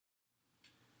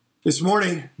This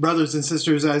morning, brothers and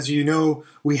sisters, as you know,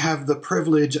 we have the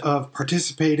privilege of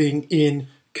participating in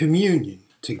communion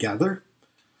together.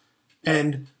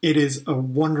 And it is a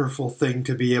wonderful thing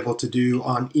to be able to do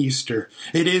on Easter.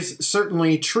 It is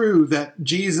certainly true that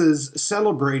Jesus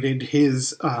celebrated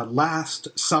his Last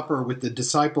Supper with the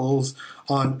disciples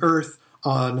on earth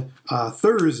on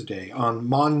Thursday, on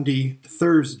Maundy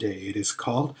Thursday it is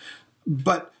called.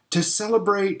 But to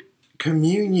celebrate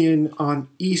communion on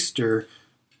Easter,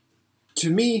 to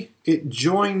me, it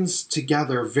joins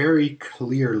together very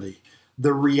clearly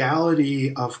the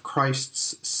reality of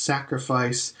Christ's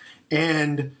sacrifice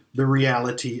and the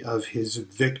reality of his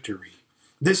victory.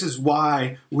 This is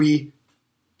why we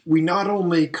not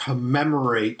only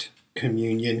commemorate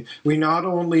communion, we not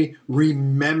only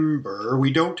remember,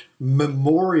 we don't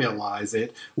memorialize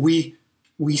it, we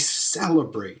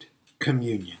celebrate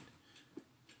communion.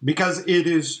 Because it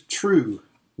is true,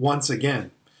 once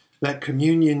again, that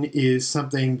communion is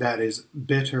something that is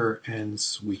bitter and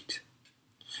sweet.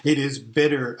 It is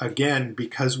bitter, again,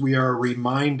 because we are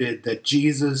reminded that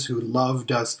Jesus, who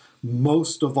loved us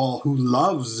most of all, who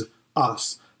loves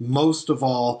us most of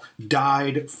all,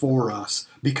 died for us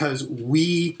because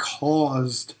we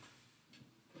caused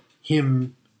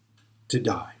him to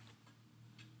die.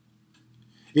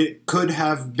 It could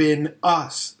have been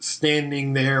us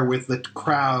standing there with the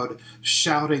crowd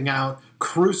shouting out,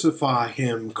 "Crucify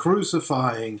him,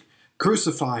 crucify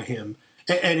him."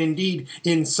 And indeed,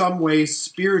 in some ways,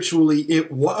 spiritually,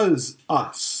 it was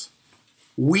us,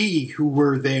 we who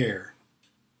were there,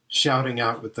 shouting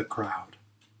out with the crowd.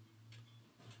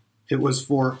 It was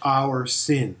for our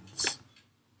sins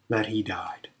that he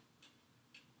died.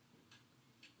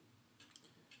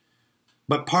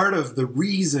 But part of the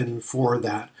reason for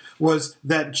that was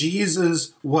that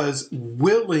Jesus was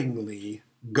willingly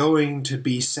going to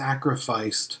be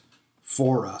sacrificed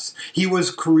for us. He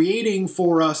was creating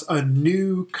for us a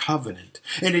new covenant.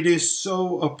 And it is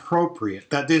so appropriate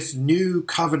that this new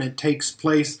covenant takes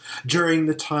place during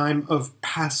the time of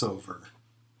Passover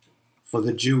for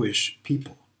the Jewish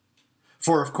people.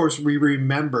 For, of course, we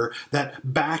remember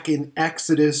that back in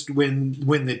Exodus, when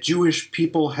the Jewish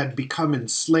people had become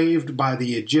enslaved by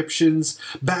the Egyptians,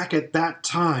 back at that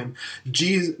time,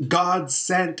 God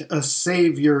sent a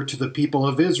Savior to the people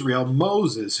of Israel,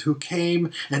 Moses, who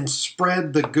came and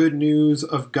spread the good news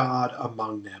of God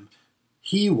among them.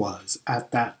 He was, at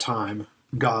that time,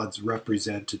 God's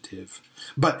representative.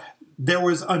 But there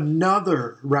was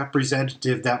another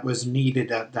representative that was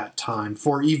needed at that time.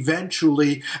 For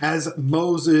eventually, as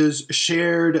Moses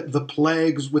shared the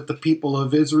plagues with the people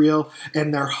of Israel,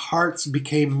 and their hearts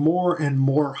became more and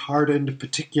more hardened,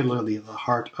 particularly the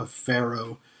heart of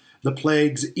Pharaoh, the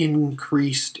plagues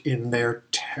increased in their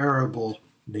terrible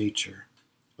nature.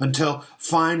 Until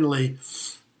finally,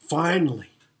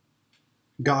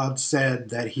 God said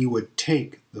that he would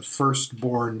take the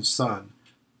firstborn son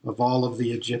of all of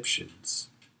the Egyptians,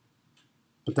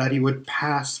 but that he would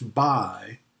pass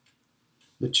by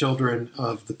the children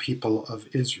of the people of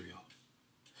Israel.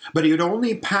 But he would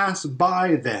only pass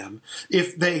by them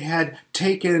if they had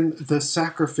taken the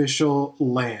sacrificial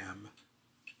lamb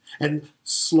and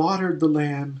slaughtered the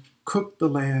lamb, cooked the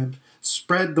lamb,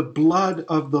 spread the blood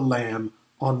of the lamb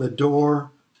on the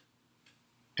door,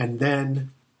 and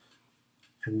then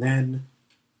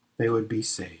they would be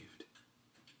saved.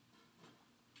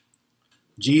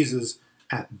 Jesus,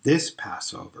 at this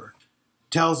Passover,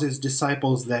 tells his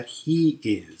disciples that he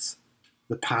is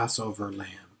the Passover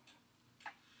lamb.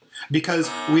 Because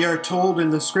we are told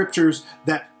in the scriptures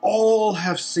that all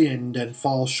have sinned and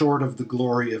fall short of the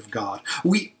glory of God.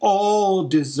 We all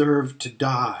deserve to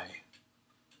die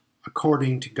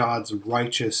according to God's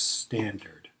righteous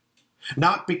standard.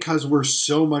 Not because we're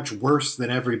so much worse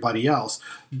than everybody else,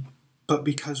 but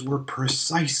because we're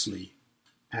precisely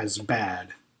as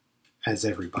bad as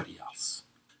everybody else.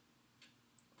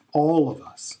 All of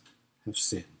us have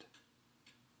sinned.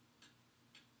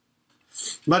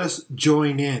 Let us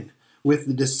join in with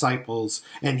the disciples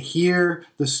and hear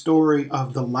the story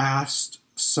of the Last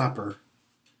Supper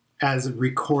as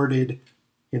recorded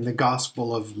in the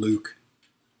Gospel of Luke,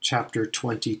 chapter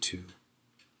 22,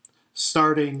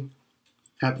 starting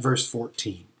at verse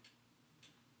 14.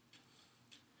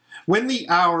 When the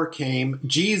hour came,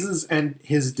 Jesus and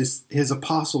his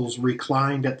apostles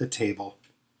reclined at the table.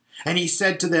 And he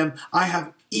said to them, "I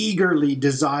have eagerly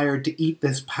desired to eat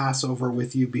this Passover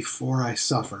with you before I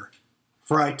suffer.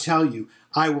 For I tell you,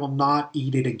 I will not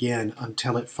eat it again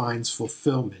until it finds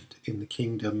fulfillment in the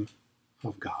kingdom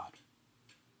of God."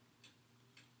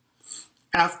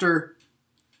 After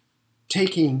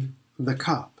taking the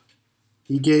cup,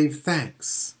 he gave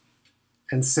thanks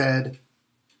and said,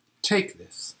 Take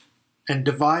this and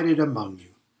divide it among you,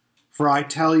 for I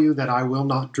tell you that I will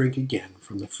not drink again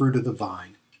from the fruit of the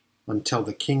vine until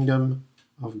the kingdom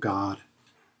of God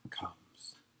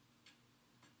comes."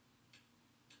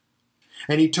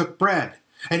 And he took bread,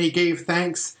 and he gave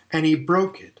thanks, and he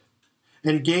broke it,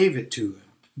 and gave it to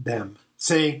them,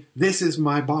 saying, "This is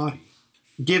my body,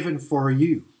 given for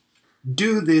you.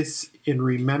 Do this in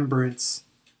remembrance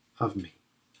of me."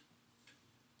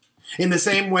 In the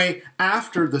same way,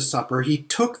 after the supper, he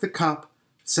took the cup,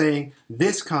 saying,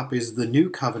 "This cup is the new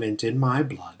covenant in my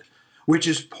blood, which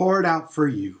is poured out for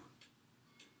you.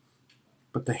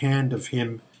 But the hand of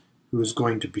him who is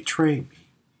going to betray me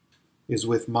is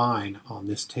with mine on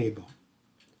this table.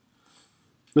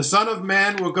 The Son of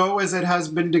Man will go as it has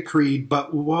been decreed,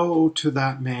 but woe to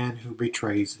that man who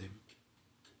betrays him."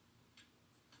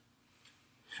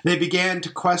 They began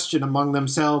to question among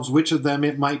themselves which of them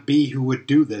it might be who would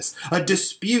do this. A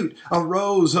dispute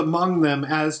arose among them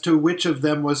as to which of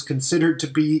them was considered to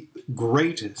be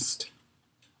greatest.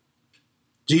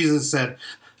 Jesus said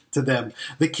to them,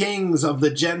 "The kings of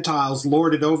the Gentiles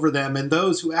lord it over them, and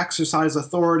those who exercise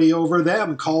authority over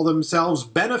them call themselves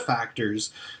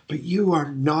benefactors. But you are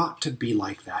not to be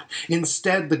like that.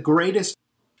 Instead, the greatest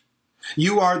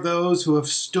You are those who have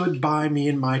stood by me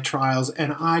in my trials,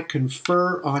 and I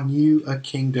confer on you a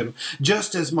kingdom,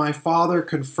 just as my Father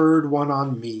conferred one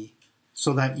on me,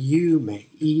 so that you may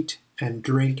eat and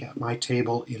drink at my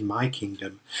table in my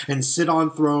kingdom, and sit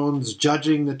on thrones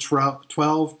judging the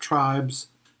 12 tribes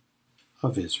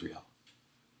of Israel."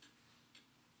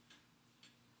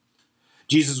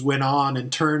 Jesus went on and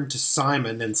turned to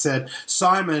Simon and said,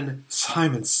 "Simon,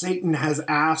 Simon, Satan has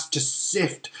asked to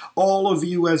sift all of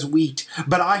you as wheat,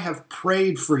 but I have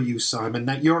prayed for you, Simon,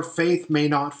 that your faith may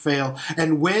not fail.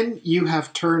 And when you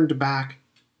have turned back,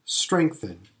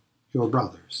 strengthen your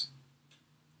brothers."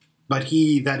 But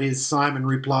he, that is Simon,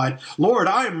 replied, "Lord,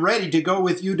 I am ready to go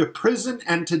with you to prison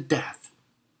and to death."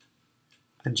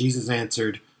 And Jesus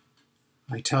answered,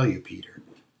 "I tell you, Peter,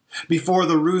 before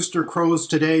the rooster crows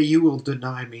today, you will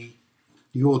deny me.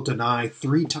 You will deny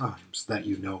 3 times that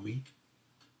you know me."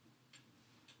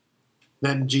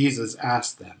 Then Jesus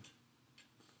asked them,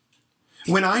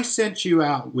 "When I sent you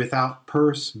out without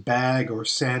purse, bag, or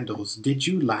sandals, did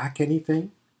you lack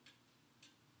anything?"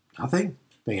 "Nothing,"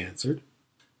 they answered.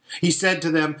 He said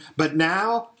to them, "But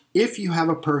now, if you have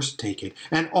a purse, take it,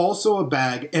 and also a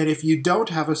bag, and if you don't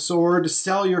have a sword,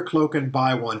 sell your cloak and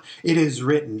buy one. It is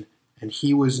written, 'And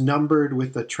he was numbered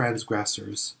with the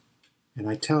transgressors.' And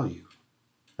I tell you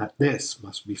that this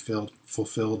must be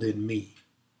fulfilled in me."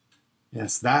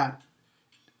 Yes, that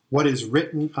what is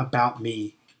written about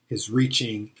me is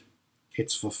reaching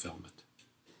its fulfillment.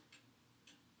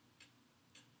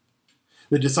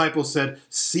 The disciples said,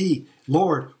 "See,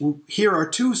 Lord, here are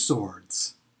 2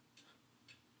 swords."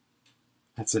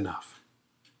 "That's enough,"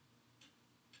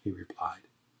 he replied.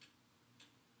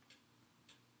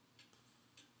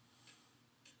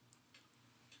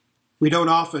 We don't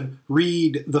often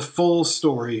read the full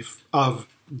story of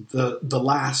the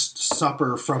Last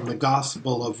Supper from the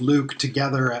Gospel of Luke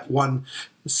together at one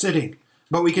sitting.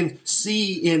 But we can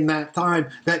see in that time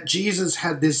that Jesus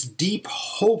had this deep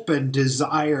hope and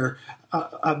desire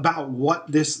about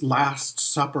what this Last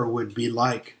Supper would be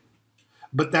like.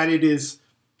 But that it is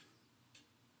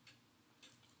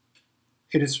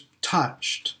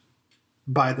touched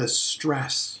by the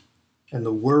stress and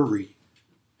the worry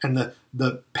and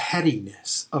the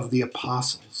pettiness of the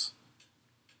apostles.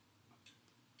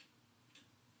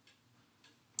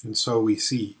 And so we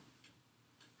see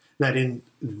that in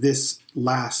this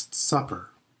Last Supper,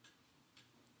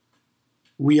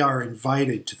 we are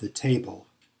invited to the table,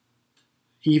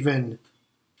 even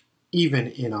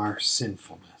in our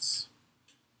sinfulness.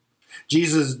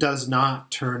 Jesus does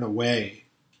not turn away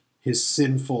his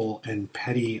sinful and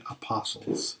petty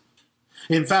apostles.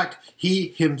 In fact, he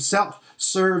himself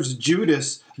serves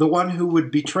Judas, the one who would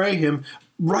betray him,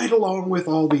 right along with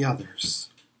all the others.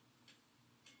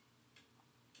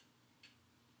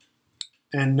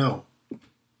 And no,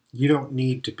 you don't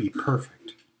need to be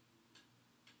perfect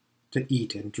to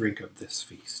eat and drink of this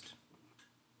feast.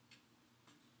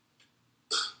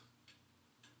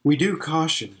 We do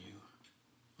caution you,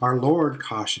 our Lord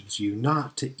cautions you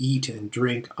not to eat and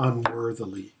drink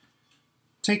unworthily.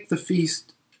 Take the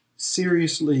feast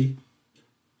seriously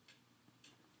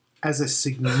as a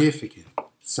significant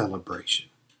celebration.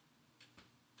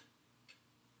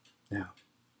 Now,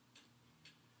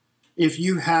 if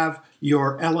you have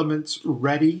your elements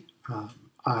ready,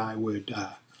 I would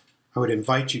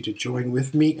invite you to join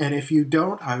with me. And if you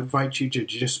don't, I invite you to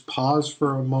just pause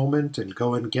for a moment and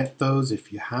go and get those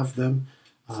if you have them.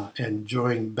 and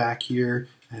join back here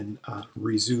and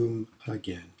resume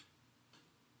again.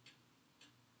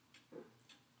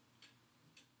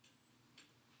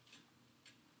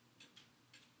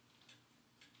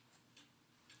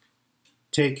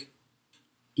 Take,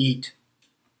 eat,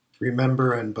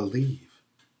 remember, and believe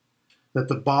that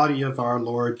the body of our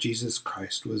Lord Jesus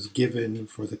Christ was given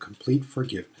for the complete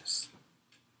forgiveness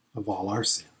of all our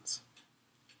sins.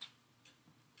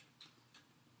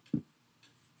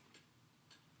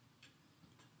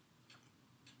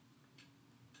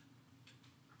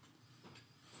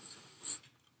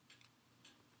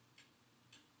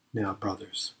 Now,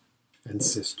 brothers and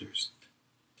sisters,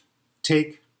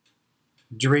 take,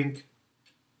 drink,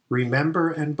 remember,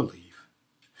 and believe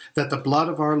that the blood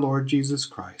of our Lord Jesus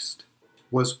Christ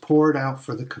was poured out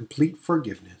for the complete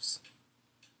forgiveness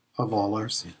of all our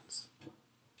sins.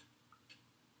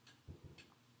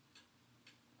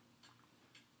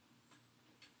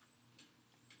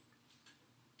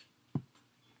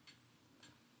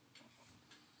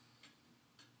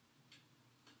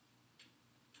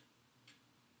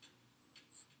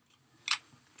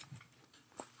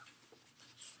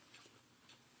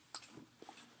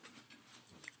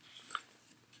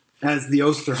 As the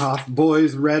Osterhoff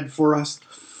boys read for us,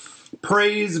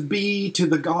 praise be to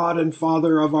the God and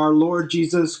Father of our Lord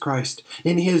Jesus Christ.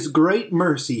 In his great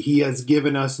mercy, he has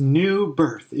given us new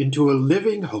birth into a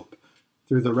living hope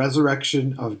through the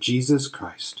resurrection of Jesus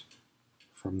Christ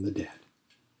from the dead.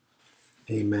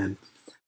 Amen.